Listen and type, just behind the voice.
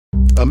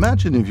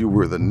Imagine if you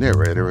were the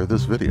narrator of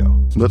this video,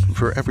 but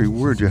for every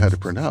word you had to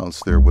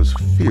pronounce, there was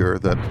fear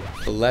that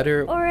a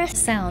letter or a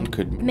sound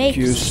could make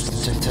you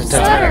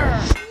stutter.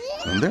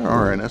 And there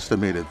are an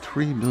estimated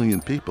 3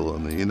 million people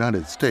in the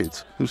United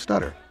States who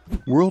stutter.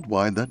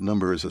 Worldwide, that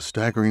number is a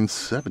staggering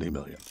 70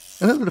 million,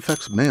 and it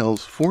affects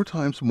males 4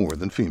 times more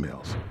than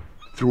females.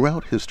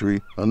 Throughout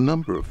history, a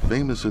number of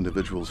famous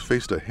individuals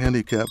faced a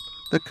handicap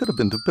that could have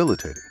been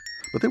debilitating,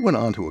 but they went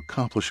on to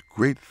accomplish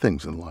great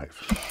things in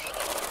life.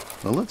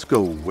 Now let's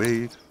go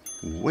way,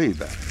 way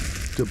back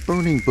to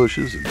burning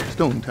bushes and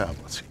stone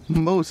tablets.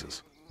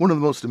 Moses, one of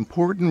the most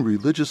important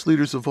religious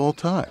leaders of all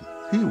time,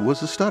 he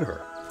was a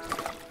stutterer.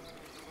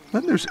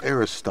 Then there's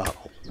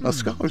Aristotle. Now,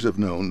 scholars have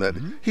known that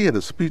he had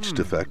a speech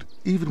defect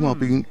even while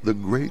being the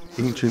great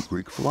ancient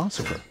Greek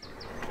philosopher.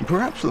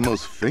 Perhaps the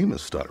most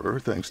famous stutterer,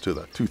 thanks to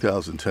the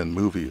 2010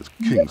 movie His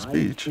King's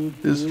Speech,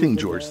 is King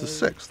George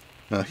VI.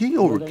 Now, he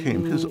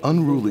overcame his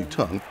unruly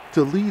tongue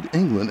to lead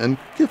England and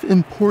give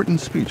important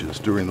speeches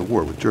during the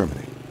war with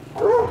Germany.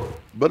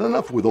 But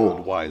enough with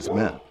old wise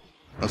men.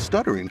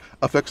 Stuttering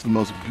affects the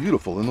most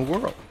beautiful in the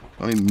world.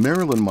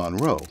 Marilyn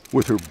Monroe,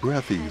 with her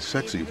breathy,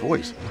 sexy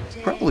voice,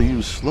 probably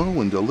used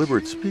slow and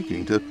deliberate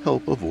speaking to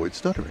help avoid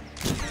stuttering.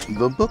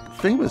 The book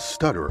Famous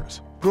Stutterers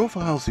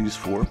profiles these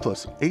 4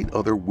 plus 8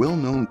 other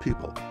well-known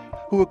people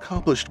who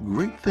accomplished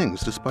great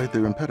things despite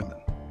their impediment.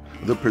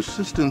 The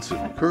persistence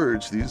and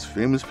courage these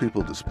famous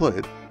people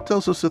displayed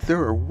tells us that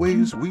there are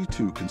ways we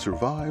too can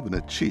survive and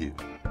achieve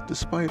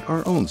despite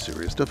our own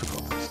serious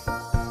difficulties.